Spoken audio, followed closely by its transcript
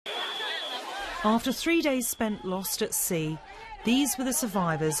After 3 days spent lost at sea, these were the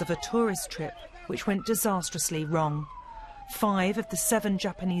survivors of a tourist trip which went disastrously wrong. 5 of the 7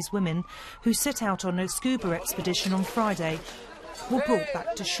 Japanese women who set out on a scuba expedition on Friday were brought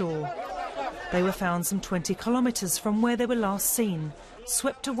back to shore. They were found some 20 kilometres from where they were last seen,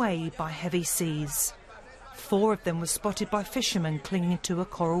 swept away by heavy seas. 4 of them were spotted by fishermen clinging to a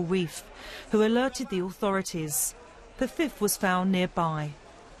coral reef, who alerted the authorities. The 5th was found nearby.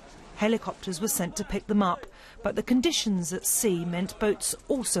 Helicopters were sent to pick them up, but the conditions at sea meant boats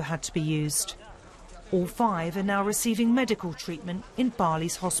also had to be used. All 5 are now receiving medical treatment in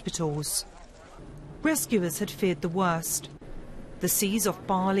Bali's hospitals. Rescuers had feared the worst. The seas off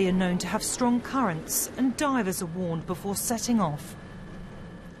Bali are known to have strong currents, and divers are warned before setting off.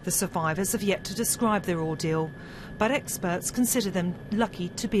 The survivors have yet to describe their ordeal, but experts consider them lucky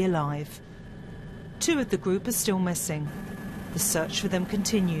to be alive. 2 of the group are still missing. The search for them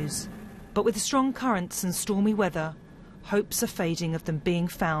continues, but with strong currents and stormy weather, hopes are fading of them being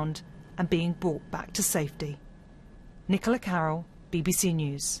found and being brought back to safety. Nicola Carroll, BBC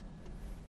News.